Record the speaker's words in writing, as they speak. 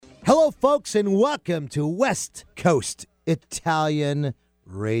Hello, folks, and welcome to West Coast Italian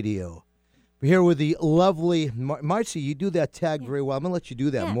Radio. We're here with the lovely Marcy. You do that tag very well. I'm going to let you do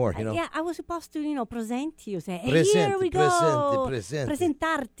that more, Yeah, I was supposed to, present you. Say, hey, Presente, here we go. presente.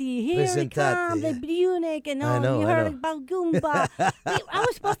 Presentarti. Here we come. The Munich and all. I know. You heard about Goomba. I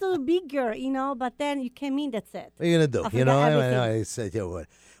was supposed to do bigger, but then you came in, that's it. What are you going to do? I forgot everything. I said, what?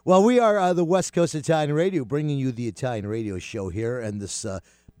 Well, we are the West Coast Italian Radio, bringing you the Italian radio show here, and this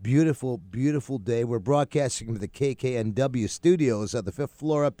beautiful, beautiful day. We're broadcasting from the KKNW studios on the 5th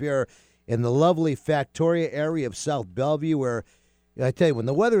floor up here in the lovely Factoria area of South Bellevue, where I tell you, when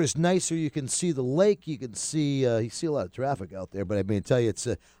the weather is nicer, you can see the lake. You can see a lot of traffic out there. But I mean, tell you, it's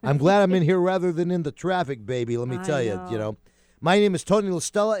I'm glad I'm in here rather than in the traffic, baby. Let me tell you, My name is Tony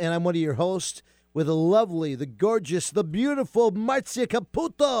LaStella, and I'm one of your hosts with the lovely, the gorgeous, the beautiful Marzia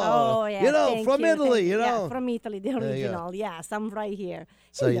Caputo. Oh, yeah. From Italy, Yeah, from Italy, the original. Yes, I'm right here.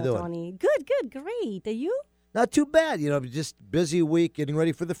 So you doing? Tony. Good, great. Are you? Not too bad, just busy week, getting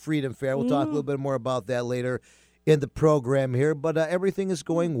ready for the Freedom Fair. We'll talk a little bit more about that later in the program here, but everything is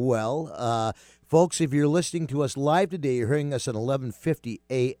going well. Folks, if you're listening to us live today, you're hearing us at 11:50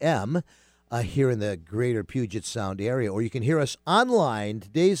 a.m. Here in the greater Puget Sound area, or you can hear us online,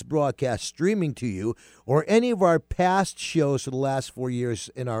 today's broadcast streaming to you, or any of our past shows for the last 4 years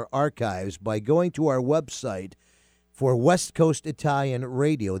in our archives by going to our website for West Coast Italian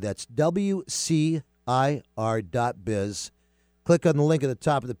Radio. That's WCIR.biz. Click on the link at the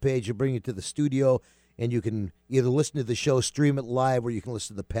top of the page. It'll bring you to the studio, and you can either listen to the show, stream it live, or you can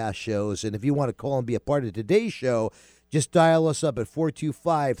listen to the past shows. And if you want to call and be a part of today's show, just dial us up at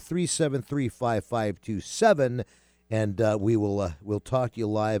 425-373-5527, and we'll talk to you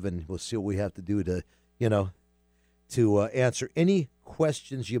live, and we'll see what we have to do to answer any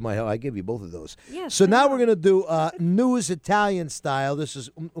questions you might have. I give you both of those. Yes, so now we're going to do news Italian style. This is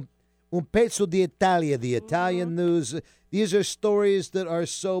un pezzo di Italia, the Italian news. These are stories that are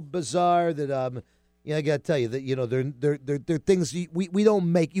so bizarre that I got to tell you that they're things we don't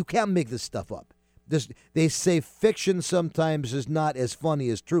make. You can't make this stuff up. They say fiction sometimes is not as funny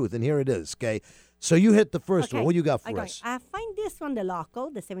as truth, and here it is, okay? So you hit the first one. What do you got for us? I find this one, the local,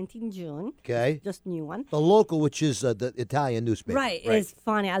 the 17th June. Okay. Just new one. The local, which is the Italian newspaper. Right. It's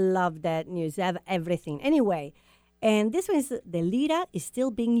funny. I love that news. They have everything. Anyway, and this one is the lira is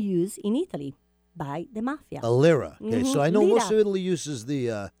still being used in Italy by the mafia. A lira. Okay, so I know Lira. most of Italy uses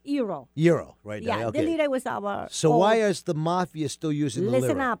the Euro. right Yeah, now. Okay. the lira was our So old. why is the mafia still using the lira?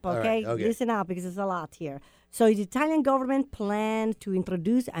 Listen up, All okay? right, okay. Listen up, because there's a lot here. So the Italian government planned to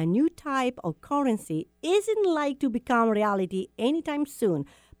introduce a new type of currency. Isn't like to become reality anytime soon.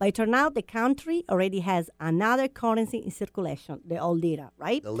 But it turned out the country already has another currency in circulation, the old lira,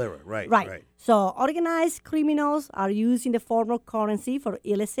 right? The lira, right. So organized criminals are using the former currency for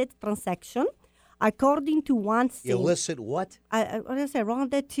illicit transaction. According to one thing, Illicit what? what did I say? Wrong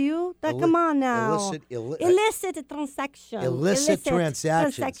that too? Come on now. Illicit transaction. Illicit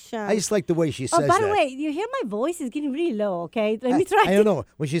transaction. I just like the way she says that. Oh, by the way, you hear my voice is getting really low, okay? Let me try. I don't know.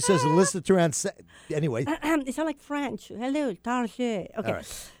 When she says illicit transaction. Anyway. It sounds like French. Hello, tarche. Okay. All right.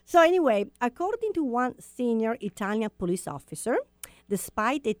 So anyway, according to one senior Italian police officer,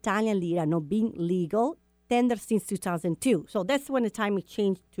 despite the Italian lira not being legal, tender since 2002. So that's when the time it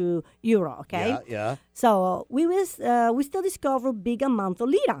changed to euro, okay? Yeah. So we still discover big amount of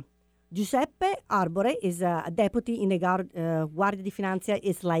lira. Giuseppe Arbore is a deputy in the Guardia di Finanza,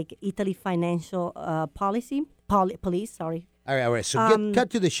 is like Italy financial police, sorry. All right. So cut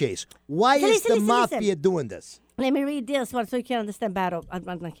to the chase. Why is the mafia doing this? Let me read this one so you can understand better. I'm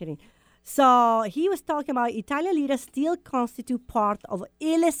not kidding. So he was talking about Italian lira still constitute part of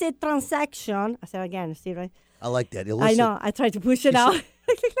illicit transaction. I said again, see, right? I like that. Illicit. I know. I tried to push it out.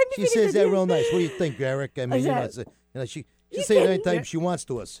 She says that real nice. What do you think, Eric? I mean, she say it anytime she wants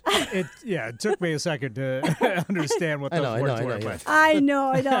to us. It took me a second to understand what those words were. But I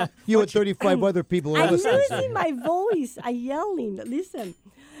know. You and 35 other people are I'm listening. losing my voice. I'm yelling. Listen.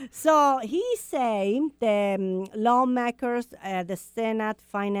 So he's saying the lawmakers at the Senate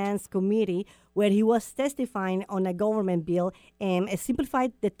Finance Committee, where he was testifying on a government bill and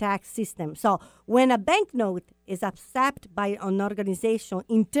simplified the tax system. So when a banknote is accepted by an organization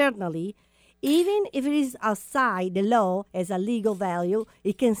internally, even if it is outside the law as a legal value,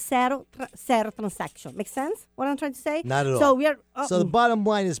 it can settle transaction. Make sense? What I'm trying to say? Not at all. So we are. So the bottom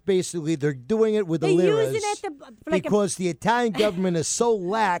line is basically they're doing it with the they're liras using it like because the Italian government is so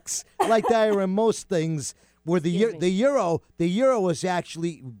lax, like they are in most things, Where Excuse me. the euro is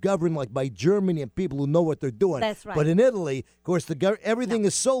actually governed like by Germany and people who know what they're doing. That's right. But in Italy, of course, everything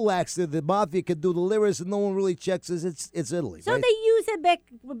is so lax that the mafia can do the liras and no one really checks. It's Italy. So right? they use it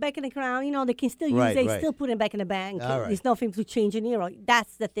back in the crown. You know, they can still use Right, it. right. Still put it back in the bank. All right. There's nothing to change in euro.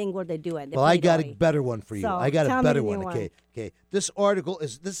 That's the thing where they do it. They Well, I play got a dirty. better one for you. So, I got tell a me better the one. new one. Okay. This article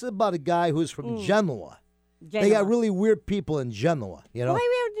is about a guy who's from Genoa. They Genoa. got really weird people in Genoa. You know. Why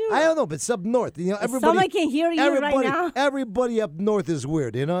weird? I don't know, but it's up north. You know, everybody. Someone can hear you right now. Everybody up north is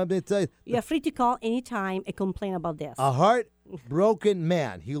weird. You know, You're free to call anytime and complain about this. a heartbroken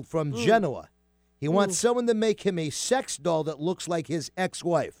man. He from Genoa. He wants someone to make him a sex doll that looks like his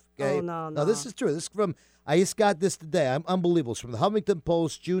ex-wife. Okay. Oh, no. Now this is true. This is from. I just got this today. I'm unbelievable. It's from the Huffington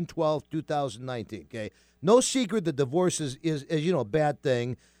Post, June 12th, 2019. Okay. No secret that divorce is you know, a bad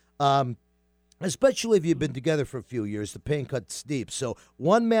thing. Especially if you've been together for a few years, the pain cuts deep. So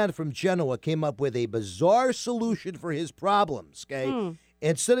one man from Genoa came up with a bizarre solution for his problems, okay?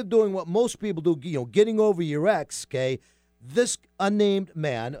 Instead of doing what most people do, you know, getting over your ex, okay, this unnamed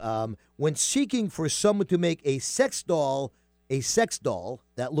man, when seeking for someone to make a sex doll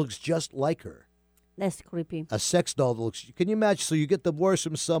that looks just like her. That's creepy. A sex doll that looks, can you imagine? So you get divorced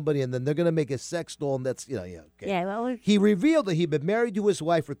from somebody and then they're going to make a sex doll and that's, you know, yeah, okay. Yeah, well, He revealed that he'd been married to his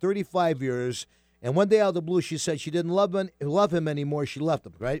wife for 35 years, and one day out of the blue, she said she didn't love him anymore. She left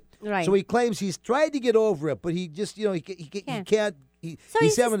him, right? Right. So he claims he's tried to get over it, but he just, you know, he can't. So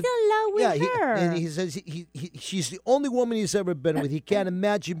he's still in love with her. And he says she's the only woman he's ever been with. He can't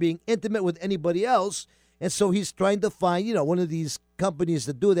imagine being intimate with anybody else, and so he's trying to find, you know, one of these companies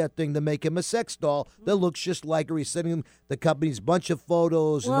that do that thing to make him a sex doll that looks just like her. He's sending him the company's bunch of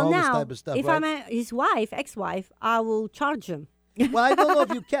photos and all this type of stuff. If right? I'm his ex-wife, I will charge him. Well, I don't know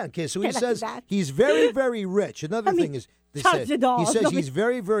if you can. Okay, so he Can I do says that? he's very, very rich. Another thing is, charge the doll. he says No, he's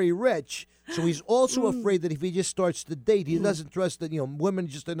very, very rich. So he's also afraid that if he just starts to date, he doesn't trust that, you know, women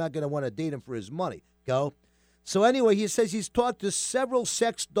just are not going to want to date him for his money. Go. So anyway, he says he's talked to several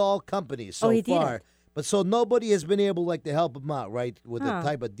sex doll companies so he did far. it. But so nobody has been able to help him out, right, with the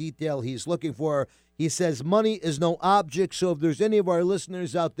type of detail he's looking for. He says money is no object, so if there's any of our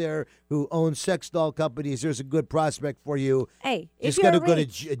listeners out there who own sex doll companies, there's a good prospect for you. Hey, if Just got to you're go to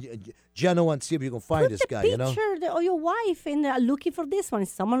rich, Genoa and see if you can find put this the guy, picture you know? of your wife and looking for this one.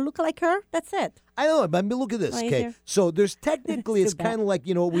 Someone look like her? That's it. I know, but I mean, look at this, Right okay? here. So there's technically, it's Too bad. kind of like,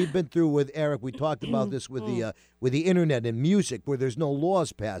 you know, what we've been through with Eric. We talked about this with the internet and music, where there's no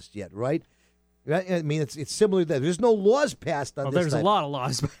laws passed yet, right? Right? I mean, it's similar to that. There's no laws passed on Well, this there's type. a lot of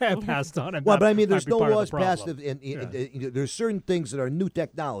laws passed on it. Well, That but I mean, might there's be no part of the laws passed. problem. There's certain things that are new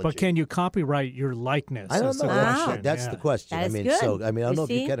technology. But can you copyright your likeness? I don't That's the know. question, That's yeah. the question. That I is mean, good. so I mean, I don't You know if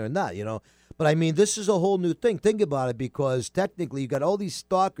you see? can or not, you know. But I mean, this is a whole new thing. Think about it, because technically, you got all these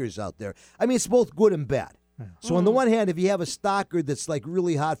stalkers out there. I mean, it's both good and bad. So on the one hand, if you have a stalker that's like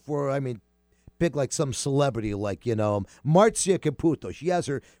really hot for, I mean, pick like some celebrity, like, you know, Marzia Caputo. She has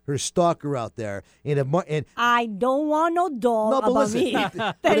her stalker out there, and I don't want no doll no, but about listen. me.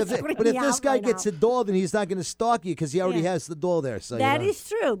 But That's if freaking this me out guy right gets now. a doll, then he's not going to stalk you because he already has the doll there. So That you know. is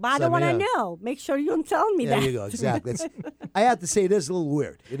true, but I So, don't I want mean, to know. Make sure you don't tell me There that. you go. Exactly. I have to say, it is a little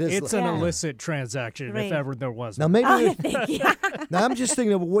weird. It is. It's an Yeah. illicit transaction, Right. if ever there was. Now one. maybe. Oh, thank you. Now I'm just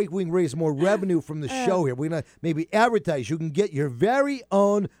thinking of a way we can raise more revenue from the show here. We're gonna maybe advertise. You can get your very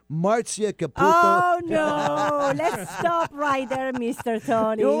own Marzia Caputo. Oh no! Let's stop right there, Mr.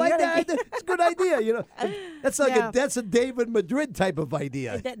 Tony. You don't like You're that? gonna It's a good idea. You know, that's like Yeah. that's a David Madrid type of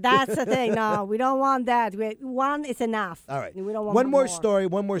idea. That's the thing. No, we don't want that. One is enough. All right. We don't want one more story.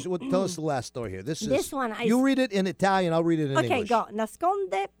 One more. Tell us the last story here. This one is- You read it in Italian. I'll read it in Ok, English. go.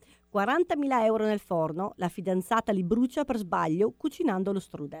 Nasconde 40.000 euro nel forno. La fidanzata li brucia per sbaglio cucinando lo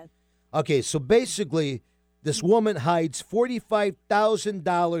strudel. Okay, so basically, this woman hides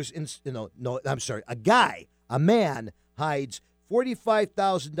 $45,000 in. I'm sorry. A man hides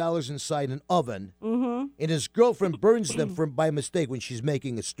 $45,000 inside an oven, and his girlfriend burns them by mistake when she's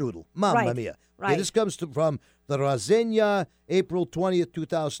making a strudel. Mamma Right, mia. right. Okay, this comes from the Rassegna, April 20th,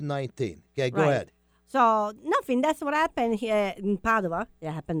 2019. Okay, go Right. ahead. So, nothing. That's what happened here in Padua. It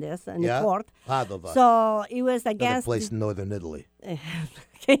happened this in the court. Padova. So, it was Another against... place in northern Italy. I'm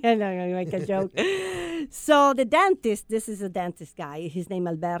not going to make a joke. So the dentist, this is a dentist guy, his name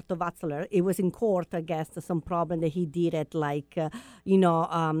Alberto Vatzler. It was in court against some problem that he did it, like, how do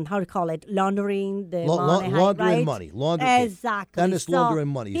you call it, laundering the money. Laundering right? money. Laundering. Exactly. Dentist So laundering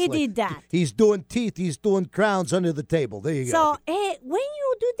money. He did that. He's doing teeth. He's doing crowns under the table. There you go. So when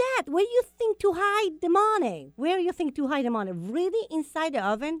you do that, where you think to hide the money? Where you think to hide the money? Really inside the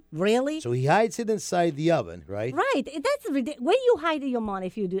oven? Really? So he hides it inside the oven, right? Right. That's ridiculous. Where you hide your money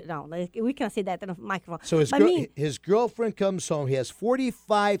if you do no? Like we can say that in a microphone. wonderful. So his girlfriend comes home. He has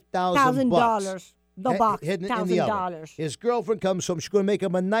 $45,000. The box, hidden in the oven. $1,000. His girlfriend comes home. She's going to make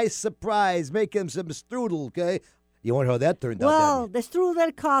him a nice surprise. Make him some strudel, okay? You wonder how that turned out. Well, the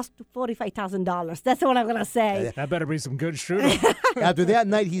strudel cost $45,000. That's what I'm going to say. That better be some good strudel. After that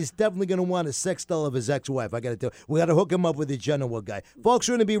night, he's definitely going to want a sex doll of his ex-wife. I got to tell you, we got to hook him up with a general guy. Folks,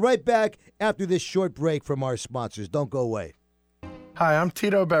 we're going to be right back after this short break from our sponsors. Don't go away. Hi, I'm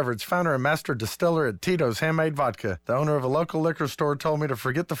Tito Beveridge, founder and master distiller at Tito's Handmade Vodka. The owner of a local liquor store told me to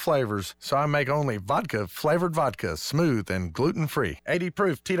forget the flavors, so I make only vodka-flavored vodka, smooth and gluten-free. 80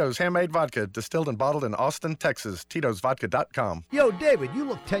 proof Tito's Handmade Vodka, distilled and bottled in Austin, Texas. Tito'sVodka.com. Yo, David, you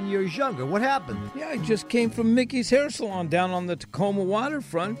look 10 years younger. What happened? Yeah, I just came from Mickey's Hair Salon down on the Tacoma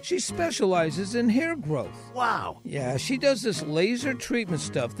waterfront. She specializes in hair growth. Wow. Yeah, she does this laser treatment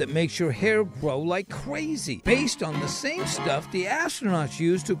stuff that makes your hair grow like crazy, based on the same stuff the astronauts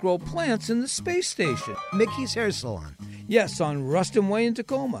use to grow plants in the space station. Mickey's Hair Salon. Yes, on Ruston Way in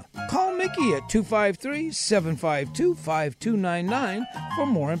Tacoma. Call Mickey at 253-752-5299 for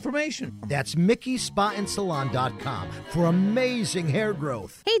more information. That's MickeySpaAndSalon.com for amazing hair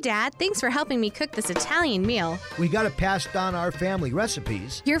growth. Hey, Dad, thanks for helping me cook this Italian meal. We got to pass down our family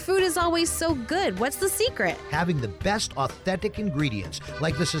recipes. Your food is always so good. What's the secret? Having the best authentic ingredients,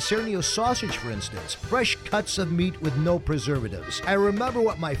 like the Cicernio sausage, for instance. Fresh cuts of meat with no preservatives. I remember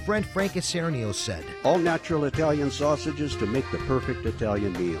what my friend Frank Cicernio said. All natural Italian sausages to make the perfect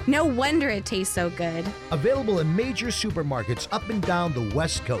Italian meal. No wonder it tastes so good. Available in major supermarkets up and down the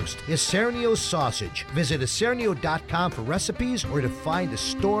West Coast. Cicernio sausage. Visit Cicernio.com for recipes or to find a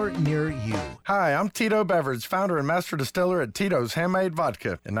store near you. Hi, I'm Tito Beveridge, founder and master distiller at Tito's Handmade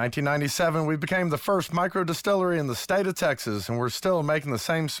Vodka. In 1997, we became the first micro distillery in the state of Texas, and we're still making the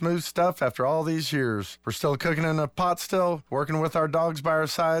same smooth stuff after all these years. We're still cooking in a pot still, working with our dogs by our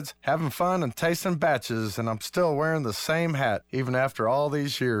sides, having fun and tasting batches, and I'm still wearing the same hat even after all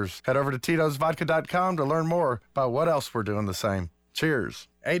these years. Head over to Tito'sVodka.com to learn more about what else we're doing the same. Cheers.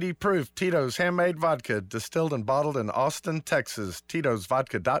 80 proof Tito's Handmade Vodka, distilled and bottled in Austin, Texas.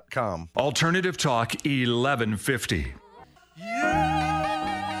 Tito'sVodka.com. Alternative Talk 1150.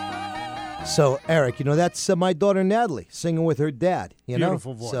 So, Eric, that's my daughter Natalie singing with her dad.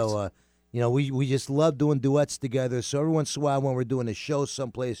 Beautiful voice. So, we just love doing duets together. So every once in a while when we're doing a show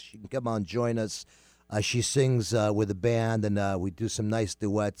someplace, she can come on and join us. She sings with a band, and we do some nice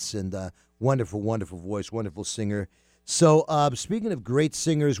duets, and wonderful, wonderful voice, wonderful singer. So speaking of great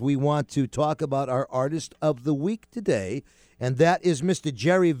singers, we want to talk about our Artist of the Week today, and that is Mr.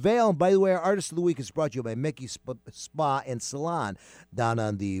 Jerry Vale. And by the way, our Artist of the Week is brought to you by Mickey's Spa and Salon down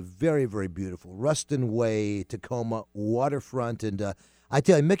on the very, very beautiful Ruston Way, Tacoma waterfront. And I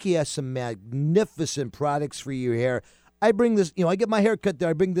tell you, Mickey has some magnificent products for your hair. I bring this, I get my hair cut there.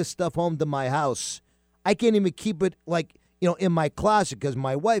 I bring this stuff home to my house. I can't even keep it in my closet because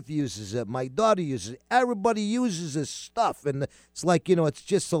my wife uses it, my daughter uses it, everybody uses this stuff. And it's like, it's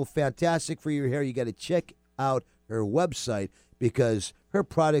just so fantastic for your hair. You got to check out her website because her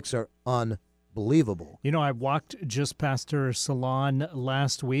products are unbelievable. I walked just past her salon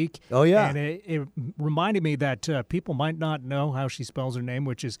last week. Oh, yeah. And it reminded me that people might not know how she spells her name,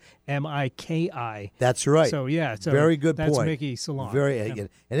 which is M-I-K-I. That's right. So, yeah. So very good that's point. Mickey Salon. And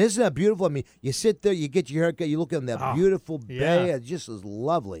isn't that beautiful? I mean, you sit there, you get your haircut, you look at that beautiful bay. It just is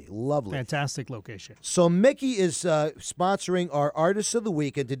lovely, lovely. Fantastic location. So Mickey is sponsoring our Artist of the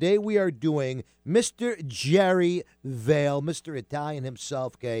Week, and today we are doing Mr. Jerry Vale, Mr. Italian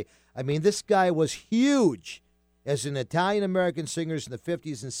himself, okay? I mean, this guy was huge as an Italian-American singer in the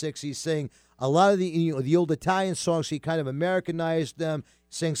 50s and 60s, sang a lot of the old Italian songs. He kind of Americanized them,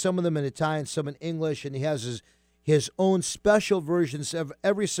 sang some of them in Italian, some in English, and he has his own special versions of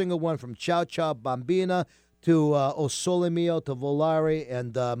every single one, from Ciao Ciao Bambina to O Sole Mio to Volare.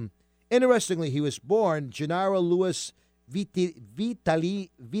 And interestingly, he was born Gennaro Louis Vitaliano,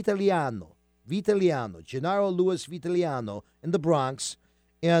 Gennaro Louis Vitaliano in the Bronx.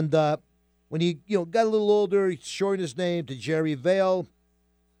 And when he got a little older, he shortened his name to Jerry Vale.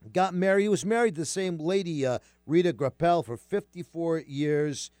 Got married. He was married to the same lady, Rita Grappel, for 54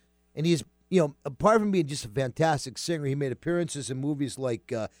 years. And he's, apart from being just a fantastic singer, he made appearances in movies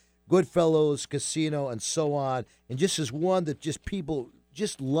like Goodfellas, Casino, and so on. And just as one that just people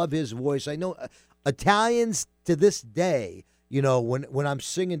just love his voice. I know Italians to this day, when I'm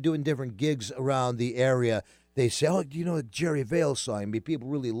singing, doing different gigs around the area, they say, "Oh, do you know Jerry Vale song?" I mean, people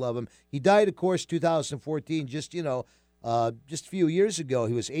really love him. He died, of course, 2014. Just a few years ago.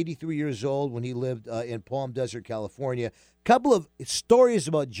 He was 83 years old when he lived in Palm Desert, California. Couple of stories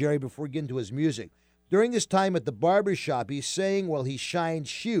about Jerry before we get into his music. During his time at the barber shop, he sang while he shined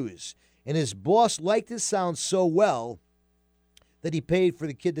shoes. And his boss liked his sound so well that he paid for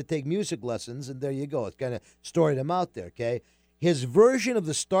the kid to take music lessons, and there you go. It kind of stored him out there, okay? His version of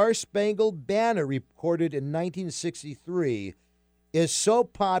the Star-Spangled Banner, recorded in 1963, is so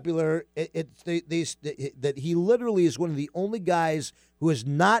popular that he literally is one of the only guys who is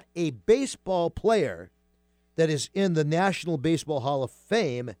not a baseball player that is in the National Baseball Hall of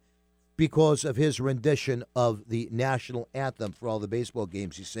Fame because of his rendition of the national anthem for all the baseball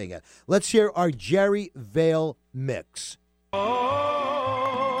games he sang at. Let's hear our Jerry Vale mix.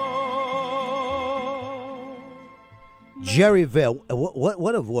 Jerry Vale,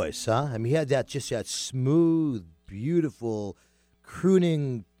 what a voice, huh? I mean, he had that smooth, beautiful,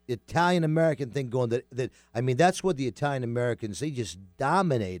 crooning Italian American thing going. That I mean, that's what the Italian Americans, they just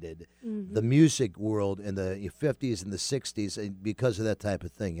dominated the music world in the 50s and the 60s because of that type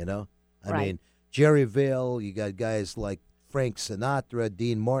of thing. I mean, Jerry Vale. You got guys like Frank Sinatra,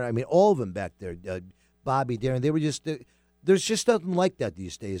 Dean Martin. I mean, all of them back there. Bobby Darin. They were just. There's just nothing like that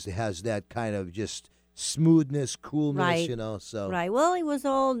these days. It has that kind of just smoothness, coolness, so. Right. Well, it was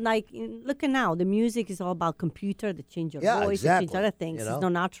all like, look at now, the music is all about computer, they change your voice, exactly. they change other things. It's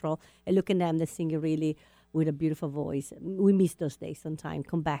not natural. And look at them, they sing it really with a beautiful voice. We miss those days sometimes.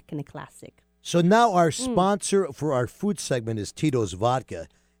 Come back in a classic. So now our sponsor for our food segment is Tito's Vodka.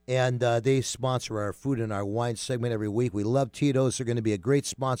 And they sponsor our food and our wine segment every week. We love Tito's. They're going to be a great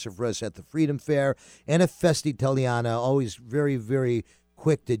sponsor for us at the Freedom Fair and at Festa Italiana. Always very, very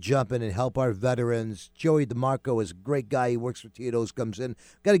quick to jump in and help our veterans. Joey DeMarco is a great guy. He works for Tito's, comes in.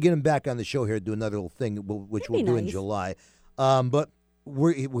 Got to get him back on the show here to do another little thing, which we'll do in July. But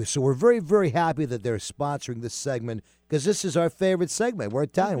we're very, very happy that they're sponsoring this segment because this is our favorite segment. We're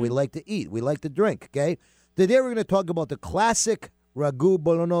Italian. We like to eat. We like to drink, okay? Today we're going to talk about the classic ragu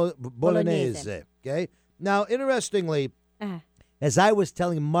bolognese, okay? Now, interestingly, as I was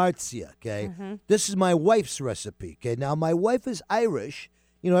telling Marzia, okay, this is my wife's recipe, okay? Now, my wife is Irish.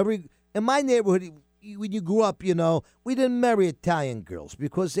 In my neighborhood, when you grew up, we didn't marry Italian girls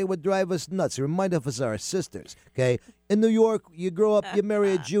because they would drive us nuts. They remind us of our sisters, okay? In New York, you grow up, you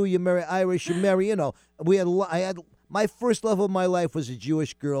marry a Jew, you marry Irish, you marry, I had my first love of my life was a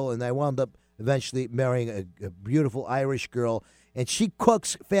Jewish girl, and I wound up eventually marrying a beautiful Irish girl. And she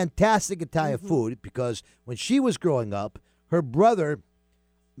cooks fantastic Italian food because when she was growing up, her brother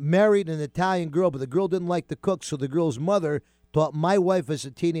married an Italian girl, but the girl didn't like to cook, so the girl's mother taught my wife as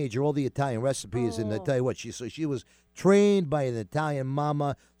a teenager all the Italian recipes. And I tell you what, she was trained by an Italian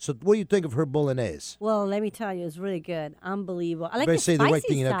mama. So what do you think of her bolognese? Well, let me tell you, it's really good. Unbelievable. I like better the say spicy the right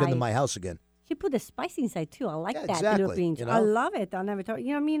thing and not side. come to my house again. She put the spicy inside too. I like that. Exactly. Little beans. I love it. I'll never tell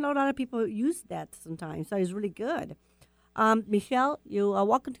you. A lot of other people use that sometimes, so it's really good. Michelle, you are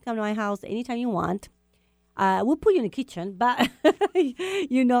welcome to come to my house anytime you want. We'll put you in the kitchen, but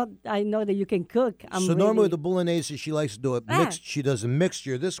I know that you can cook. Normally with the bolognese, she likes to do it mixed. She does a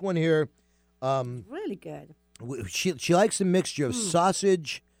mixture. This one here, really good. She likes a mixture of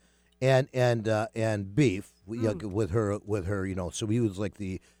sausage and beef with her. So we use like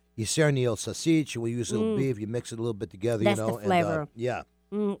the Isernio sausage, and we use a little beef. You mix it a little bit together. That's the flavor.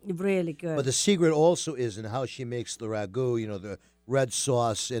 Really good. But the secret also is in how she makes the ragu. The red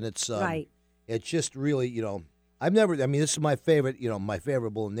sauce, and it's right. It's just really, this is my favorite, my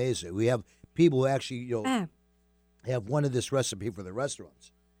favorite bolognese. We have people who actually, have wanted this recipe for the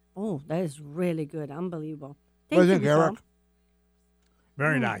restaurants. Oh, that is really good. Unbelievable. What do you think, Eric?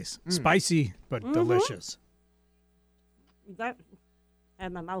 Very nice. Spicy, but delicious. I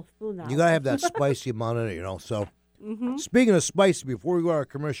have my mouth full now. You got to have that spicy amount in it, so. Speaking of spicy, before we go to our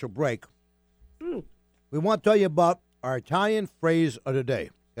commercial break, we want to tell you about our Italian phrase of the day,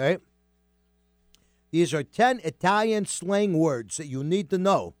 okay? These are 10 Italian slang words that you need to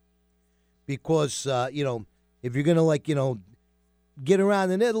know because, if you're going to, get around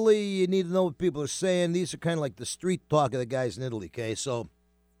in Italy, you need to know what people are saying. These are kind of like the street talk of the guys in Italy, okay? So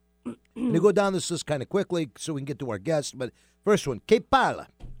I'm going to go down this list kind of quickly so we can get to our guests. But first one, che palle,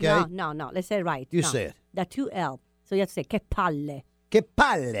 okay? No. Let's say it right. You say it. The 2 L. So you have to say che palle. Che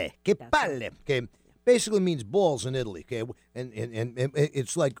palle, okay? Basically means balls in Italy, okay? And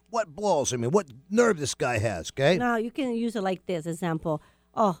it's like, what balls? I mean, what nerve this guy has, okay? No, you can use it like this. Example,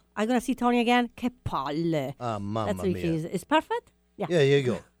 I'm going to see Tony again. Che palle. Mamma That's what you mia. can use. It's perfect? Yeah. Yeah, here you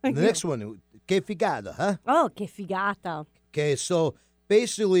go. The next one, che figata, huh? Oh, che figata. Okay, so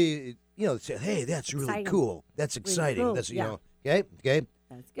basically, say, hey, that's really Exciting. cool. That's exciting. cool, That's, yeah. okay?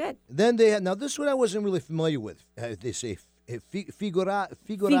 That's good. Then they have, now this one I wasn't really familiar with. They say figurati.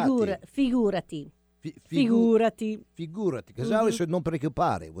 Figurati. Figurati. Figurati, because I always heard non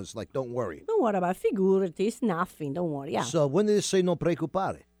preoccupare. It was like, don't worry. Don't worry about figurati. It's nothing. Don't worry. Yeah. So when did they say non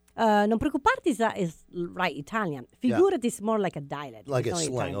preoccupare? Non preoccuparti is right Italian. Figurati is more like a dialect. Like It's a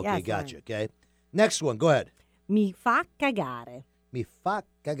not slang. Italian. Okay, Yeah, gotcha. slang. Okay. Next one. Go ahead. Mi fa cagare. Mi fa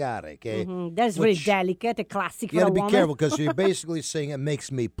cagare. Okay. That's very Which- delicate, a classic You for got a to be woman. careful because you're basically saying it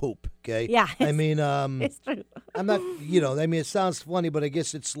makes me poop. Okay. Yeah, I mean, It's true. I'm not. I mean, it sounds funny, but I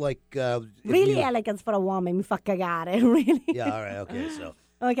guess it's like if Really you- elegant for a woman. Mi fa cagare. Really. Yeah. All right. Okay. So.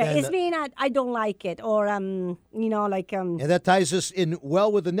 Okay, And, it's mean I don't like it, or like And that ties us in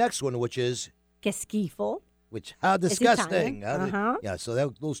well with the next one, which is che schifo. how It's disgusting. Italian. Yeah. So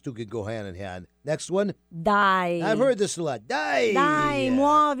those two could go hand in hand. Next one. Dai. I've heard this a lot. Dai. Dai, Yeah.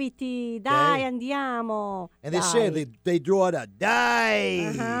 muoviti. Dai, Okay. andiamo. And they Dai. say they draw it out.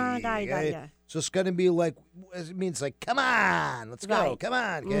 Die. Dai, yeah. So it's going to be like, it means like, come on, let's go, Right. come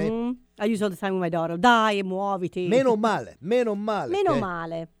on, okay? Mhm. I use all the time with my daughter. Dai, muoviti. Meno male, meno male. Meno okay?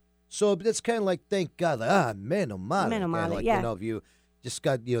 male. So that's kind of like, thank God, like, meno male. Meno kinda male, like, yeah. if you just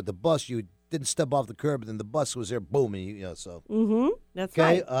got, the bus, you didn't step off the curb, and then the bus was there, boom, and so. Mm-hmm. That's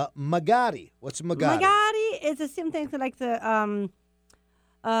Okay, right. magari. What's magari? Magari is the same thing to like the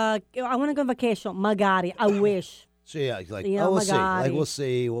I want to go on vacation. Magari, I wish. So yeah, it's like, Yeah, we'll see. Like, magari. we'll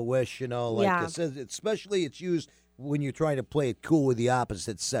see, we'll wish, like Yeah. it says, especially it's used when you're trying to play it cool with the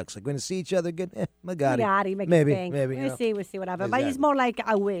opposite sex. Like, going to see each other again? Magari. Magari, make maybe, it think. maybe. We'll see, whatever. But it's Exactly. more like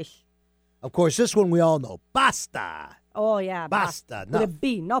I wish. Of course, this one we all know. Basta. Oh, yeah. Basta, With a enough.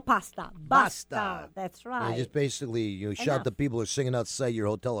 B, no pasta. Basta. Basta. That's You right. just basically shout Enough. the people who are singing outside your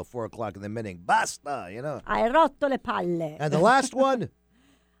hotel at 4 o'clock in the morning. Basta, Hai rotto le palle. And the last one,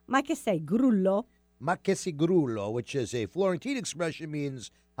 Ma che sei, grullo? ma che si grullo, which is a Florentine expression, means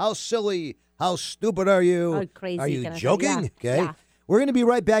how silly, how stupid are you? How crazy Are you kind of thing, joking? yeah, Okay. yeah. We're going to be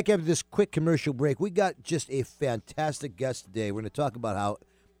right back after this quick commercial break. We got just a fantastic guest today. We're going to talk about how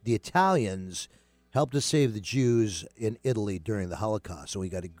the Italians helped to save the Jews in Italy during the Holocaust. So we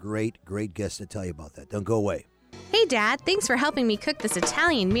got a great, great guest to tell you about that. Don't go away. Hey, Dad, thanks for helping me cook this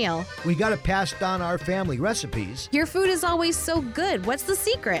Italian meal. We got to pass down our family recipes, Your food is always so good. What's the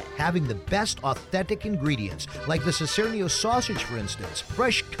secret? having the best authentic ingredients, like the Cicernio sausage, for instance.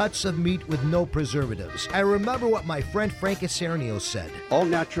 Fresh cuts of meat with no preservatives. I remember what my friend Frank Cicernio said. All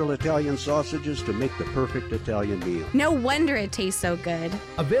natural Italian sausages to make the perfect Italian meal. No wonder it tastes so good.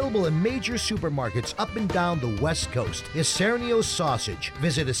 Available in major supermarkets up and down the West Coast. Cicernio sausage.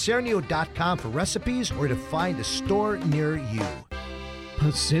 Visit Cicernio.com for recipes or to find a store near you.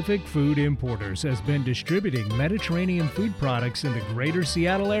 Pacific Food Importers has been distributing Mediterranean food products in the greater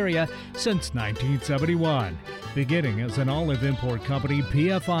Seattle area since 1971. Beginning as an olive import company,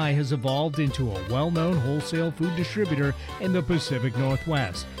 PFI has evolved into a well-known wholesale food distributor in the Pacific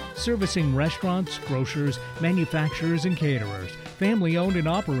Northwest, servicing restaurants, grocers, manufacturers, and caterers. Family-owned and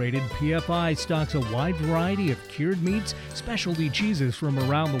operated, PFI stocks a wide variety of cured meats, specialty cheeses from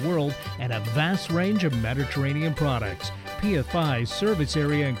around the world, and a vast range of Mediterranean products. PFI's service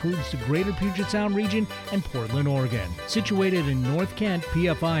area includes the greater Puget Sound region and Portland, Oregon. Situated in North Kent,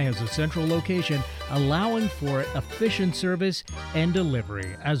 PFI has a central location allowing for efficient service and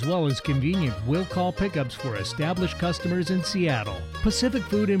delivery, as well as convenient will-call pickups for established customers in Seattle. Pacific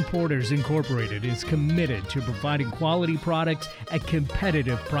Food Importers Incorporated is committed to providing quality products at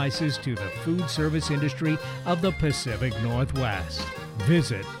competitive prices to the food service industry of the Pacific Northwest.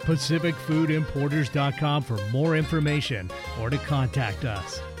 Visit PacificFoodImporters.com for more information or to contact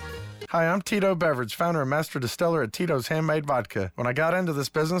us. Hi, I'm Tito Beverage, founder and master distiller at Tito's Handmade Vodka. When I got into this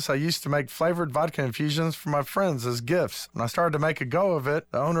business, I used to make flavored vodka infusions for my friends as gifts. When I started to make a go of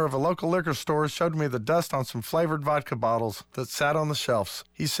it, the owner of a local liquor store showed me the dust on some flavored vodka bottles that sat on the shelves.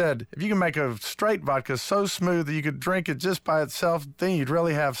 He said, if you can make a straight vodka so smooth that you could drink it just by itself, then you'd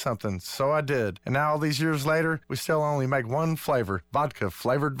really have something. So I did. And now all these years later, we still only make one flavor, vodka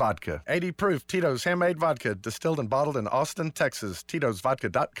flavored vodka. 80 proof Tito's Handmade Vodka, distilled and bottled in Austin, Texas.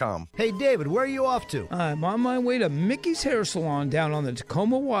 Tito'sVodka.com. Hey, David, where are you off to? I'm on my way to Mickey's Hair Salon down on the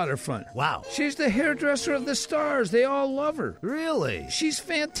Tacoma waterfront. Wow. She's the hairdresser of the stars. They all love her. Really? She's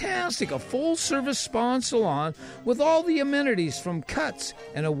fantastic. A full-service spa and salon with all the amenities from cuts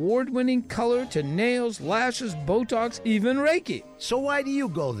and award-winning color to nails, lashes, Botox, even Reiki. So why do you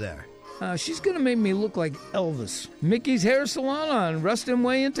go there? She's going to make me look like Elvis. Mickey's Hair Salon on Ruston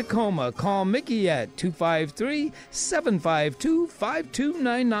Way in Tacoma. Call Mickey at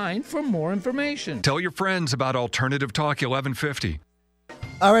 253-752-5299 for more information. Tell your friends about Alternative Talk 1150.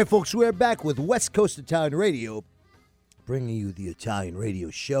 All right, folks, we're back with West Coast Italian Radio, bringing you the Italian Radio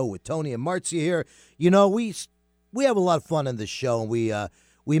Show with Tony and Marzia here. You know, we have a lot of fun on this show, and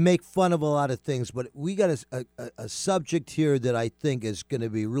we make fun of a lot of things, but we got a subject here that I think is going to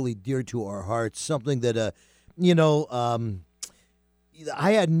be really dear to our hearts, something that,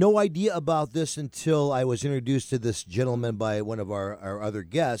 I had no idea about this until I was introduced to this gentleman by one of our other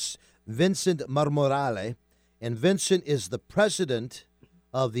guests, Vincent Marmorale. And Vincent is the president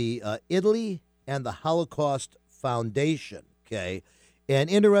of the Italy and the Holocaust Foundation, okay? And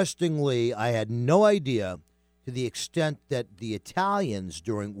interestingly, I had no idea to the extent that the Italians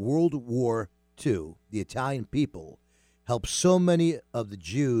during World War II, the Italian people, helped so many of the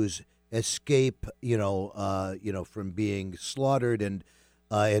Jews escape, from being slaughtered and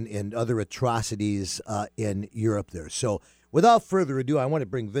other atrocities in Europe there. So without further ado, I want to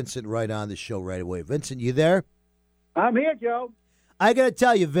bring Vincent right on the show right away. Vincent, you there? I'm here, Joe. I got to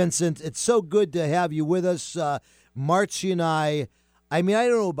tell you, Vincent, it's so good to have you with us. Marcy and I don't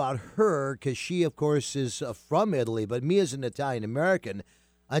know about her because she, of course, is from Italy, but me as an Italian-American,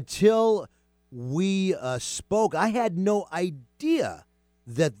 until we spoke, I had no idea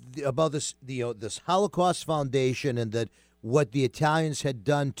about this, this Holocaust Foundation and that what the Italians had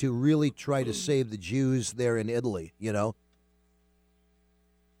done to really try to save the Jews there in Italy, Yeah,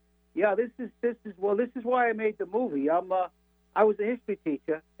 this is why I made the movie. I was a history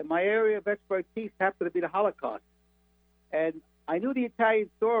teacher, and my area of expertise happened to be the Holocaust. And I knew the Italian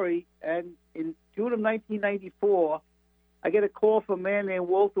story, and in June of 1994, I get a call from a man named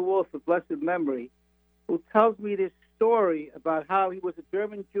Walter Wolf of blessed memory, who tells me this story about how he was a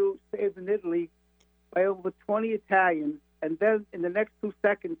German Jew saved in Italy by over 20 Italians, and then in the next 2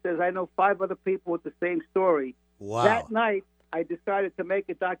 seconds says, I know 5 other people with the same story. Wow. That night, I decided to make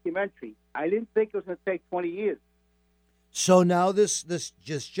a documentary. I didn't think it was going to take 20 years. So now this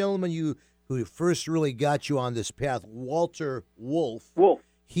gentleman who first really got you on this path, Walter Wolf.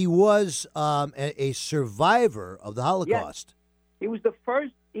 He was a survivor of the Holocaust. Yes. He was the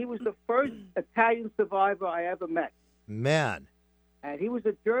first Italian survivor I ever met. Man. And he was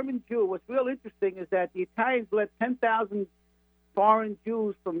a German Jew. What's real interesting is that the Italians let 10,000 foreign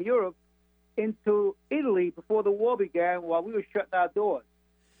Jews from Europe into Italy before the war began while we were shutting our doors.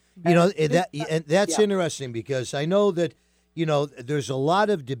 That's interesting because I know that, there's a lot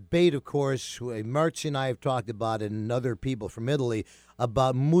of debate, of course, Marcy and I have talked about it and other people from Italy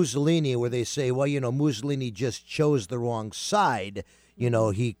about Mussolini, where they say, well, Mussolini just chose the wrong side.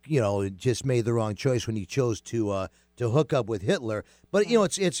 He, just made the wrong choice when he chose to hook up with Hitler. But,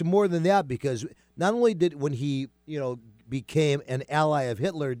 it's more than that because not only did when he, became an ally of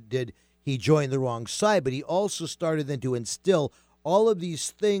Hitler, did he join the wrong side, but he also started then to instill all of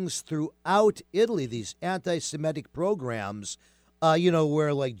these things throughout Italy, these anti-Semitic programs,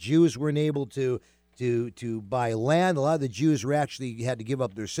 where like Jews weren't able to buy land. A lot of the Jews had to give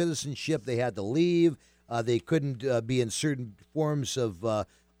up their citizenship. They had to leave. They couldn't be in certain forms of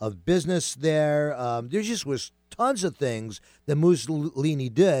business there. There just was tons of things that Mussolini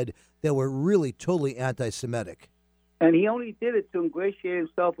did that were really totally anti-Semitic. And he only did it to ingratiate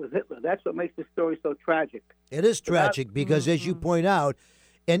himself with Hitler. That's what makes the story so tragic. It is tragic because, as you point out,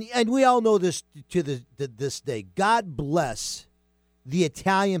 and we all know this to this day, God bless the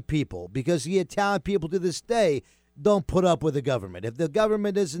Italian people, because the Italian people to this day don't put up with the government. If the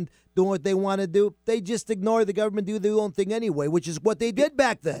government isn't doing what they want to do, they just ignore the government, do their own thing anyway, which is what they did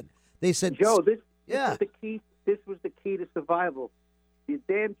back then. They said, Joe, this was the key. This was the key to survival. The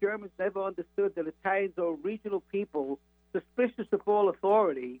damn Germans never understood that Italians are regional people, suspicious of all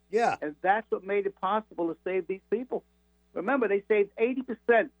authority. Yeah. And that's what made it possible to save these people. Remember, they saved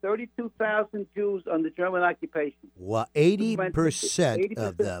 80%, 32,000 Jews under German occupation. Well, 80%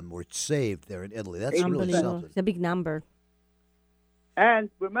 of them were saved there in Italy. That's really something. It's a big number. And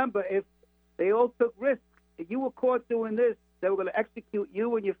remember, if they all took risks, if you were caught doing this, they were going to execute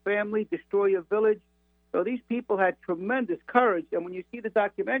you and your family, destroy your village. So these people had tremendous courage. And when you see the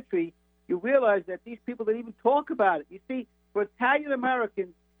documentary, you realize that these people didn't even talk about it. You see, for Italian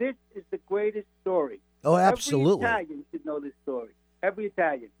Americans, this is the greatest story. Oh, absolutely. Every Italian should know this story. Every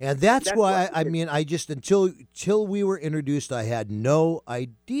Italian. And that's why, I just, until we were introduced, I had no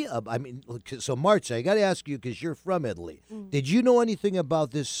idea. So, Marcia, I got to ask you, because you're from Italy. Did you know anything about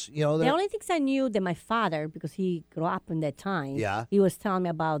this? The only things I knew that my father, because he grew up in that time, he was telling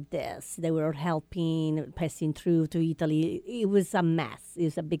me about this. They were helping, passing through to Italy. It was a mess. It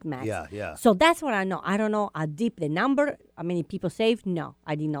was a big mess. Yeah. So that's what I know. I don't know how deep the number, how many people saved. No,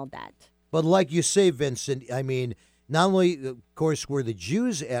 I didn't know that. But like you say, Vincent, not only, of course, were the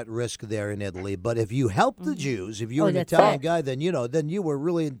Jews at risk there in Italy, but if you helped the Jews, if you were an Italian guy, then you were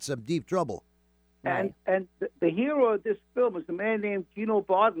really in some deep trouble. And the hero of this film is a man named Gino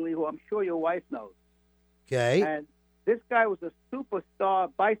Bartoli, who I'm sure your wife knows. Okay. And this guy was a superstar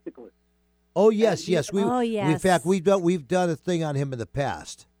bicyclist. Oh yes. yes. In fact, we've done a thing on him in the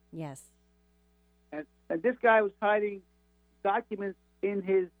past. Yes. And this guy was hiding documents in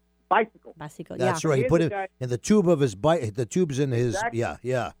his bicycle. Bicycle, That's yeah. right. He Here's put the it guy- in the tube of his bike. The tube's in his. Exactly.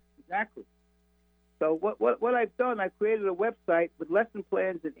 Yeah. Exactly. So what I've done, I created a website with lesson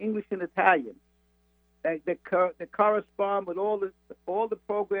plans in English and Italian that correspond with all the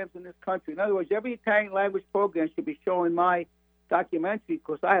programs in this country. In other words, every Italian language program should be showing my documentary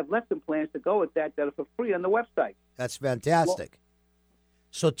because I have lesson plans to go with that are for free on the website. That's fantastic.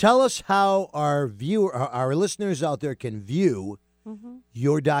 So tell us how our listeners out there can view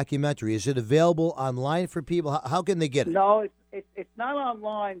your documentary. Is it available online for people? How can they get it? No, it's not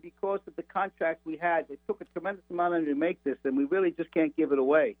online because of the contract we had. It took a tremendous amount of money to make this, and we really just can't give it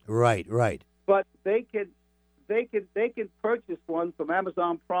away. Right. But they can purchase one from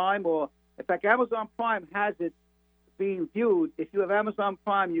Amazon Prime, or in fact, Amazon Prime has it being viewed. If you have Amazon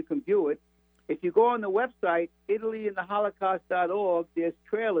Prime, you can view it. If you go on the website, ItalyandTheHolocaust.org, there's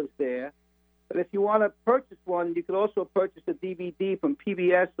trailers there. But if you want to purchase one, you can also purchase a DVD from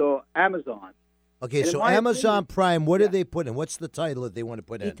PBS or Amazon. Okay, And in so my Amazon opinion- Prime, what do they put in? What's the title that they want to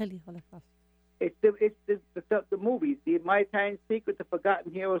put in? Italy Holocaust. It's the movies, My Italian Secret, The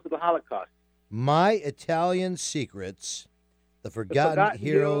Forgotten Heroes of the Holocaust. My Italian Secrets, The Forgotten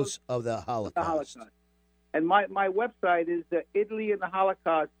Heroes of the Holocaust. And my website is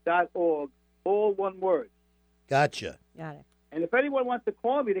ItalyandTheHolocaust.org, all one word. Gotcha. Got it. And if anyone wants to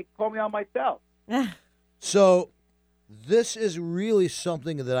call me, they can call me on my cell. So this is really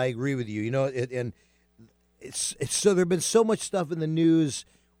something that I agree with you. You know, and it's so there have been so much stuff in the news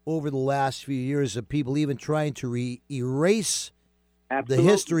over the last few years of people even trying to erase Absolutely.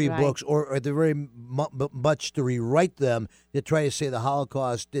 the history Right. books, or the very much to rewrite them to try to say the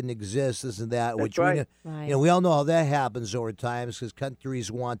Holocaust didn't exist, this and that. That's which right. we all know how that happens over time because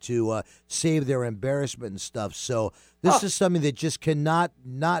countries want to save their embarrassment and stuff. So this is something that just cannot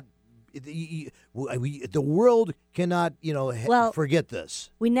the world cannot forget this.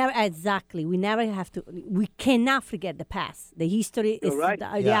 We never have to. We cannot forget the past. The history is. You're right.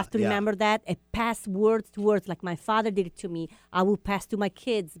 You have to remember that. A pass words to words, like my father did it to me. I will pass to my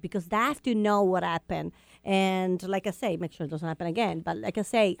kids because they have to know what happened. And like I say, make sure it doesn't happen again. But like I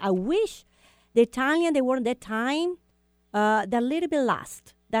say, I wish the Italian they were in that time. They're a little bit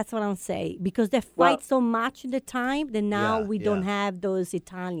lost. That's what I'm saying because they fight so much in the time that now we don't have those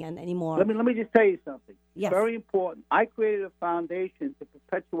Italian anymore. Let me just tell you something. Yes. Very important. I created a foundation to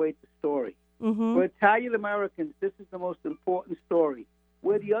perpetuate the story. Mm-hmm. For Italian Americans, this is the most important story.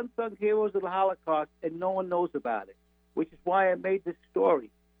 We're the unsung heroes of the Holocaust, and no one knows about it, which is why I made this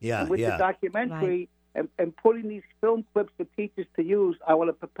story. Yeah, and with yeah. the documentary and putting these film clips for teachers to use, I want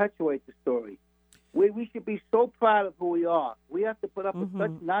to perpetuate the story. We should be so proud of who we are. We have to put up with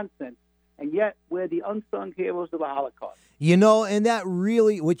such nonsense, and yet we're the unsung heroes of the Holocaust. You know, and that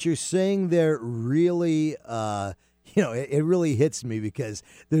really, what you're saying there really, it really hits me because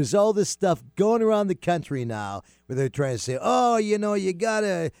there's all this stuff going around the country now where they're trying to say, you got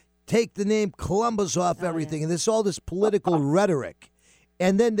to take the name Columbus off everything. And there's all this political rhetoric.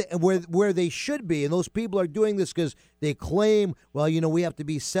 And then where they should be, and those people are doing this because they claim, well, we have to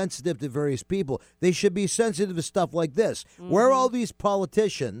be sensitive to various people. They should be sensitive to stuff like this. Where are all these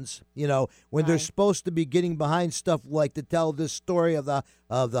politicians, when they're supposed to be getting behind stuff like to tell this story of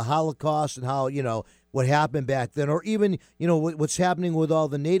the Holocaust and how, what happened back then, or even, what's happening with all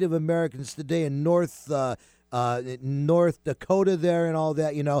the Native Americans today in North Dakota there and all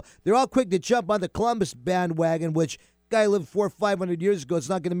that, they're all quick to jump on the Columbus bandwagon, which guy lived 400 or 500 years ago. It's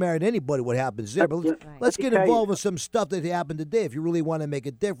not going to matter to anybody what happens there. But let's get involved with some stuff that happened today if you really want to make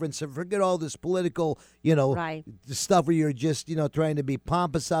a difference. And forget all this political, stuff where you're just, trying to be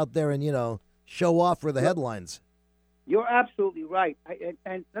pompous out there and, show off for the headlines. You're absolutely right.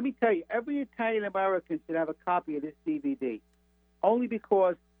 And let me tell you, every Italian American should have a copy of this DVD, only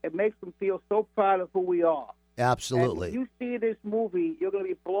because it makes them feel so proud of who we are. Absolutely. And if you see this movie, you're going to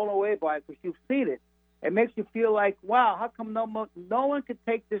be blown away by it because you've seen it. It makes you feel like, wow, how come no one can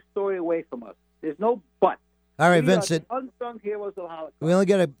take this story away from us? There's no but. All right, We Vincent. are the unsung heroes of the Holocaust. We only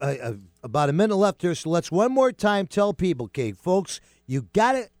got about a minute left here, so let's one more time tell people, okay, folks, you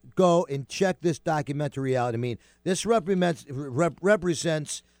got to go and check this documentary out. I mean, this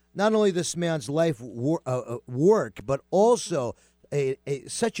represents not only this man's life work, but also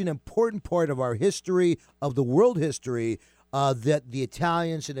such an important part of our history, of the world history, that the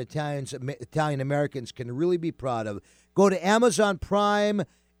Italians and Italian Americans can really be proud of. Go to Amazon Prime,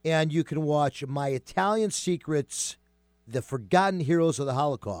 and you can watch My Italian Secrets, The Forgotten Heroes of the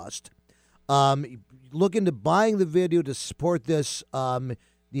Holocaust. Look into buying the video to support this.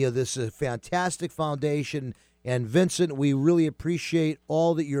 This is a fantastic foundation. And Vincent, we really appreciate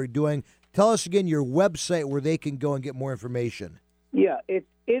all that you're doing. Tell us again your website where they can go and get more information. Yeah, it's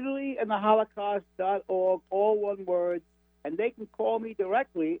ItalyandtheHolocaust.org, all one word. And they can call me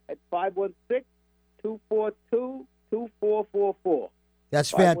directly at 516-242-2444.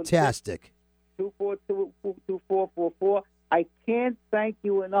 That's fantastic. 242-2444. I can't thank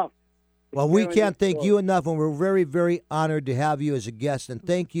you enough. Well, we can't thank you enough, and we're very, very honored to have you as a guest. And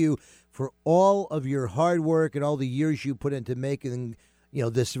thank you for all of your hard work and all the years you put into making,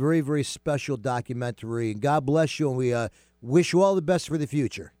 this very, very special documentary. And God bless you, and we wish you all the best for the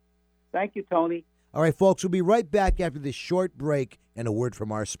future. Thank you, Tony. All right, folks, we'll be right back after this short break and a word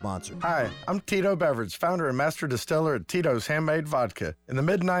from our sponsor. Hi, I'm Tito Beveridge, founder and master distiller at Tito's Handmade Vodka. In the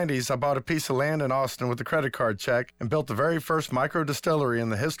mid-'90s, I bought a piece of land in Austin with a credit card check and built the very first micro distillery in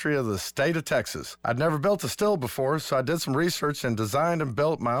the history of the state of Texas. I'd never built a still before, so I did some research and designed and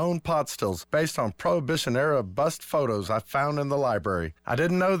built my own pot stills based on Prohibition-era bust photos I found in the library. I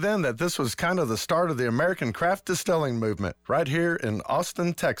didn't know then that this was kind of the start of the American craft distilling movement right here in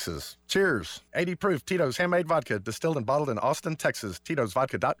Austin, Texas. Cheers. 80 proof Tito's Handmade Vodka, distilled and bottled in Austin, Texas.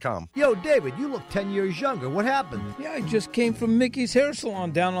 Tito'sVodka.com. Yo, David, you look 10 years younger. What happened? Yeah, I just came from Mickey's Hair Salon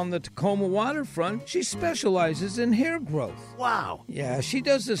down on the Tacoma waterfront. She specializes in hair growth. Wow. Yeah, she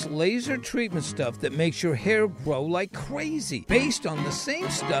does this laser treatment stuff that makes your hair grow like crazy, based on the same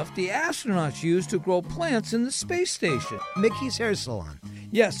stuff the astronauts use to grow plants in the space station. Mickey's Hair Salon.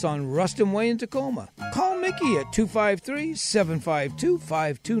 Yes, on Ruston Way in Tacoma. Call Mickey at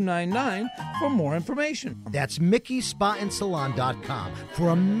 253-752-5299 for more information. That's MickeySpaAndSalon.com for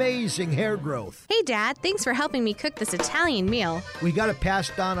amazing hair growth. Hey, Dad, thanks for helping me cook this Italian meal. We got to pass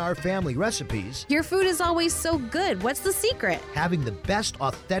down our family recipes. Your food is always so good. What's the secret? Having the best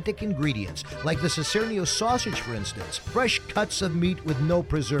authentic ingredients, like the Cicernio sausage, for instance. Fresh cuts of meat with no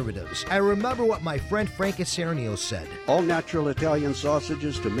preservatives. I remember what my friend Frank Cicernio said. All natural Italian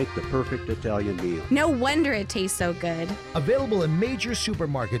sausages to make the perfect Italian meal. No wonder it tastes so good. Available in major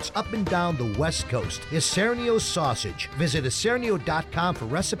supermarkets up and down the West Coast. Cicernio sausage. Visit Cicernio.com for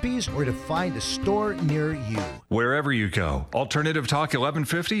recipes or to find a store near you. Wherever you go, Alternative Talk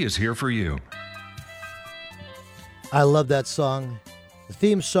 1150 is here for you. I love that song. The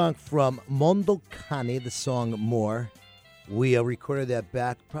theme song from Mondo Cane, the song More. We recorded that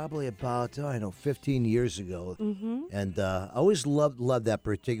back probably about, 15 years ago. Mm-hmm. And I always loved that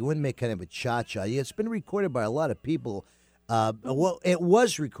particular. Wouldn't make kind of a cha-cha. Yeah, it's been recorded by a lot of people. Well, it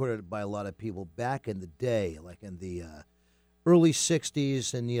was recorded by a lot of people back in the day, like in the early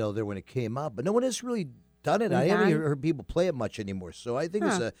 60s and, there when it came out. But no one has really done it. I haven't heard people play it much anymore. So I think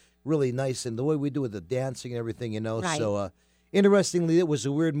it's a really nice, and the way we do with the dancing and everything, Right. So, interestingly, it was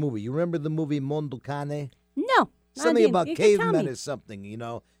a weird movie. You remember the movie Mondo Cane? No. Something about You can tell cavemen me. or something,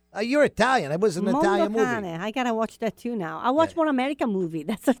 You're Italian. It was an Italian Mondo movie. Cane. I gotta watch that too now. I watched one American movie.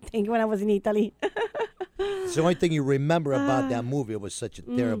 That's the thing when I was in Italy. It's the only thing you remember about that movie. It was such a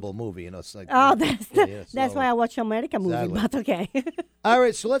terrible movie. It's like That's why I watch American movie. Exactly. But okay. All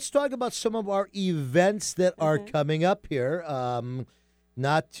right, so let's talk about some of our events that are coming up here.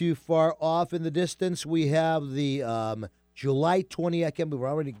 Not too far off in the distance, we have the July 20th. I can't believe we're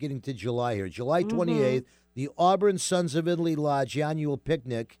already getting to July here. July 28th, the Auburn Sons of Italy Lodge annual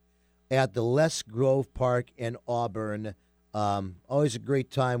picnic at the Les Grove Park in Auburn. Always a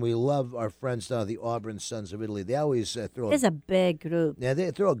great time. We love our friends down at the Auburn Sons of Italy. They always throw. It's a big group. Yeah,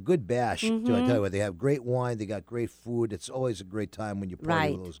 they throw a good bash. I tell you what, they have great wine. They got great food. It's always a great time when you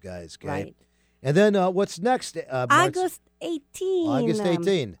party with those guys. Okay. Right. And then what's next? August 18. August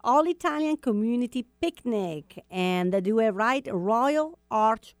 18. All Italian Community Picnic. And they do it right Royal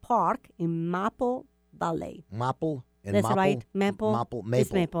Arch Park in Maple Valley. Maple. And That's Maple? right. Maple. Maple.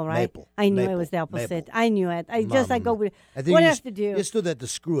 It's Maple, right? Maple. I knew Maple. it was the opposite. Maple. I knew it. I go with I think what you I have to do. You just do that to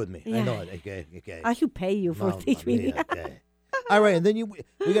screw with me. I Yeah. know it. Okay. I should pay you for Mamma teaching me. mia, okay. All right, and then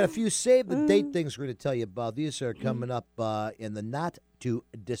we got a few save the date things we're going to tell you about. These are coming up in the not too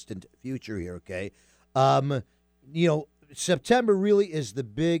distant future here. Okay, September really is the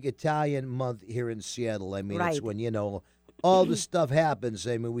big Italian month here in Seattle. I mean, it's Right. when all the stuff happens.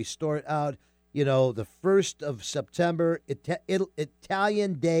 I mean, we start out. The 1st of September,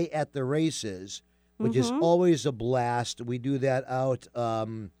 Italian Day at the Races, which is always a blast. We do that out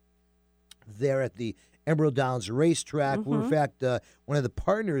there at the Emerald Downs Racetrack. We're, in fact, one of the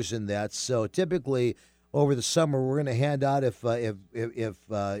partners in that. So typically over the summer, we're going to hand out, if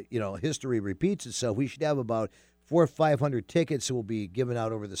history repeats itself, we should have about 400 or 500 tickets that will be given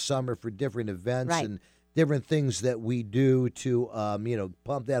out over the summer for different events Right. and different things that we do to,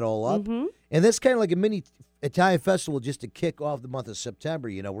 pump that all up. And that's kind of like a mini Italian festival just to kick off the month of September.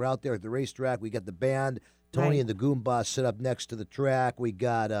 We're out there at the racetrack. We got the band, Tony Right. and the Goombas set up next to the track. We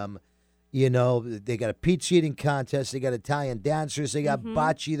got, You know, they got a pizza eating contest. They got Italian dancers. They got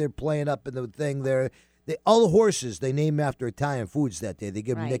bocce. They're playing up in the thing there. All the horses they name after Italian foods that day. They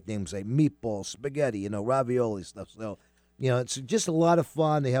give them nicknames like meatballs, spaghetti, ravioli stuff. So, it's just a lot of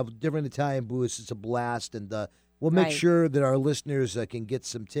fun. They have different Italian booths. It's a blast, and we'll make sure that our listeners can get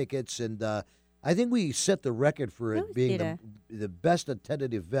some tickets. And I think we set the record for it being the best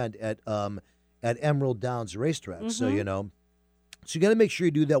attended event at Emerald Downs Racetrack. So, So you got to make sure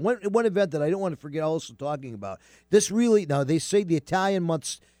you do that. One event that I don't want to forget also talking about. Now they say the Italian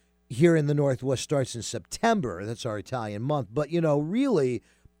months here in the Northwest starts in September. That's our Italian month. But, really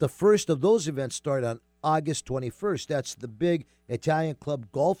the first of those events start on August 21st. That's the big Italian Club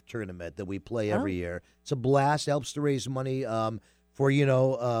golf tournament that we play every year. It's a blast. Helps to raise money for,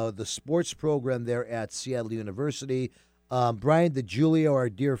 the sports program there at Seattle University. Brian DiGiulio, our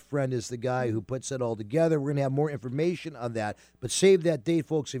dear friend, is the guy who puts it all together. We're going to have more information on that. But save that date,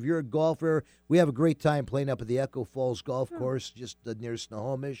 folks. If you're a golfer, we have a great time playing up at the Echo Falls Golf Course, just near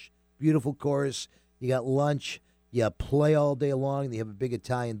Snohomish. Beautiful course. You got lunch. You play all day long. They have a big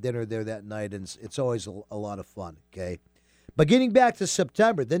Italian dinner there that night, and it's always a lot of fun, okay? But getting back to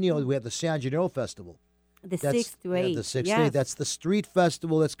September, then, we have the San Gennaro Festival. The 6th to 8th. The 6th to 8th. That's the street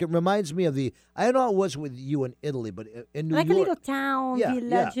festival. It reminds me of I don't know how it was with you in Italy, but in New York. Like a little town,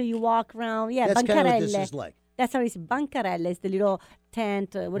 village, you walk around. Yeah, that's Bancarelle. kind of what this is like. That's how it's Bancarelle. It's the little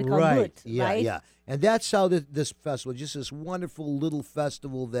tent, what do you call it? Boot, right? Yeah. And that's how this festival, just this wonderful little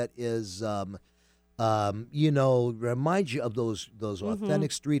festival that is, reminds you of those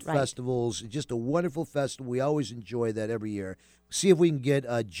authentic street festivals. Just a wonderful festival. We always enjoy that every year. See if we can get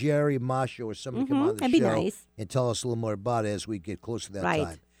Jerry, Masha, or somebody come on the That'd be show nice. and tell us a little more about it as we get closer to that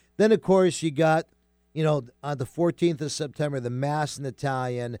time. Then, of course, you got, on the 14th of September, the Mass in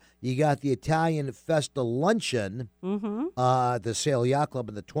Italian. You got the Italian Festa Luncheon, the Sail Yacht Club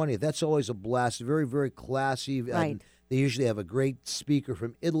on the 20th. That's always a blast. Very, very classy. They usually have a great speaker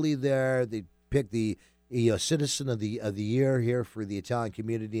from Italy there. They pick the Citizen of the Year here for the Italian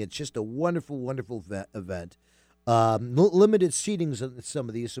community. It's just a wonderful, wonderful event. Limited seatings on some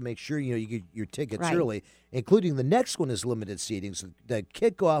of these, so make sure you get your tickets early. Including the next one is limited seatings. The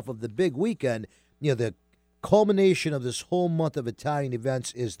kickoff of the big weekend, the culmination of this whole month of Italian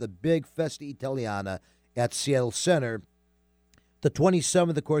events is the big Festa Italiana at Seattle Center. The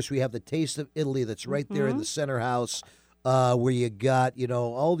 27th, of course, we have the Taste of Italy that's right there in the center house. Where you got,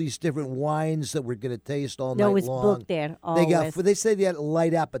 all these different wines that we're going to taste all night long. Always booked there. Always. They say they had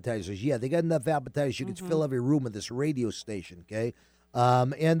light appetizers. Yeah, they got enough appetizers. You can fill every room in this radio station, okay?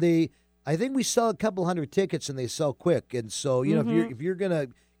 And I think we sell a couple hundred tickets, and they sell quick. And so, if you're going to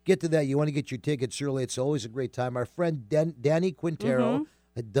get to that, you want to get your tickets early. It's always a great time. Our friend Danny Quintero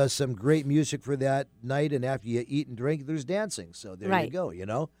does some great music for that night, and after you eat and drink, there's dancing. So there you go,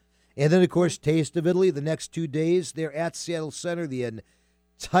 And then, of course, Taste of Italy, the next 2 days. They're at Seattle Center the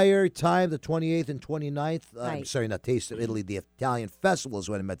entire time, the 28th and 29th. I'm sorry, not Taste of Italy. The Italian Festival is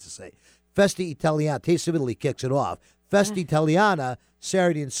what I meant to say. Festa Italiana. Taste of Italy kicks it off. Festa Italiana,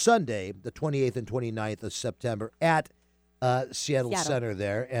 Saturday and Sunday, the 28th and 29th of September at Seattle Center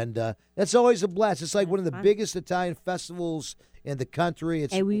there. And that's always a blast. It's like one of the biggest Italian festivals in the country.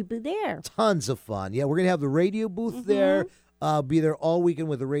 And we'll be there. Tons of fun. Yeah, we're going to have the radio booth there. I'll be there all weekend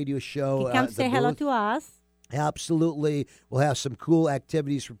with a radio show. Come say hello to us. Absolutely. We'll have some cool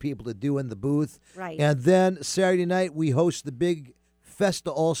activities for people to do in the booth. Right. And then Saturday night, we host the big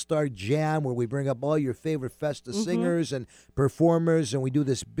Festa All-Star Jam where we bring up all your favorite Festa singers and performers, and we do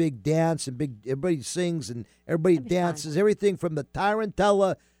this big dance, and everybody sings and everybody dances. Everything from the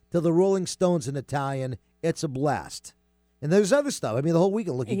Tarantella to the Rolling Stones in Italian. It's a blast. And there's other stuff. I mean, the whole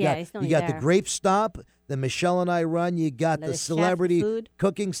weekend. Look, you got the Grape Stomp that Michelle and I run. You got the celebrity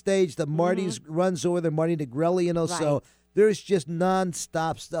cooking stage that Marty's runs over there, Marty Negrelli, So there's just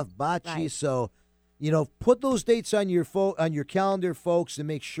nonstop stuff, bocce. So, put those dates on your calendar, folks, and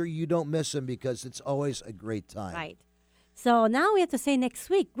make sure you don't miss them because it's always a great time. Right. So now we have to say next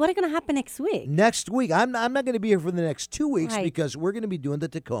week. What is going to happen next week? Next week, I'm not going to be here for the next 2 weeks because we're going to be doing the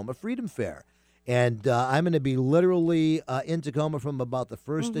Tacoma Freedom Fair. And I'm going to be literally in Tacoma from about the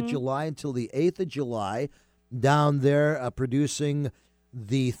 1st of July until the 8th of July down there producing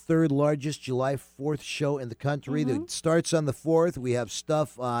the third largest July 4th show in the country. That starts on the 4th. We have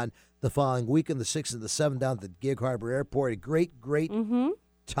stuff on the following weekend, the 6th and the 7th down at the Gig Harbor Airport. A great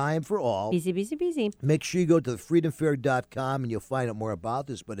time for all. Busy, busy, busy. Make sure you go to thefreedomfair.com and you'll find out more about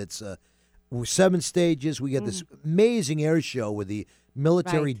this. But it's 7 stages. We get this amazing air show with the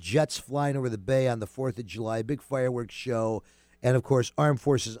military jets flying over the bay on the 4th of July, big fireworks show, and, of course, Armed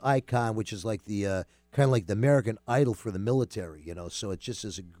Forces Icon, which is like the kind of like the American Idol for the military, so it just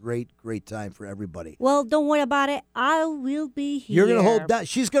is a great, great time for everybody. Well, don't worry about it. I will be here. You're going to hold down.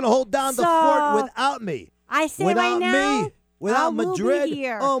 She's going to hold down the fort without me. I say without right now, me, without I will Madrid. be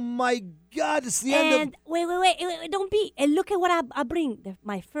here. Oh my God! It's the end of. Wait! Don't be. And look at what I bring.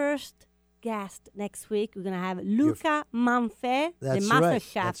 My first guest next week. We're gonna have Luca Manfè, the master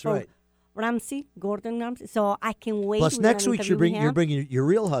chef. That's right. Gordon Ramsay. So I can wait. Plus, next week you're bringing your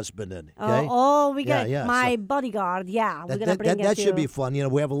real husband in. Okay? We got my bodyguard. Yeah, we're gonna bring that should be fun.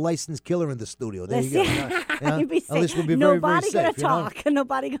 We have a licensed killer in the studio. There you go. At least we'll be very, very safe. Nobody gonna talk.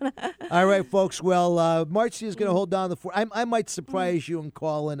 Nobody gonna. All right, folks. Well, Marcy is gonna hold down the fort. I might surprise you and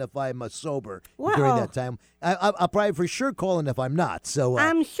call in if I'm sober during that time. I'll probably for sure call in if I'm not. So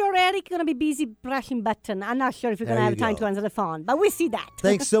I'm sure Eric's gonna be busy pressing button. I'm not sure if you're gonna have time to answer the phone, but we'll see that.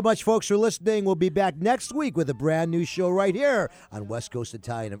 Thanks so much, folks, for listening. We'll be back next week with a brand new show right here on West Coast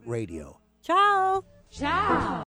Italian Radio. Ciao. Ciao.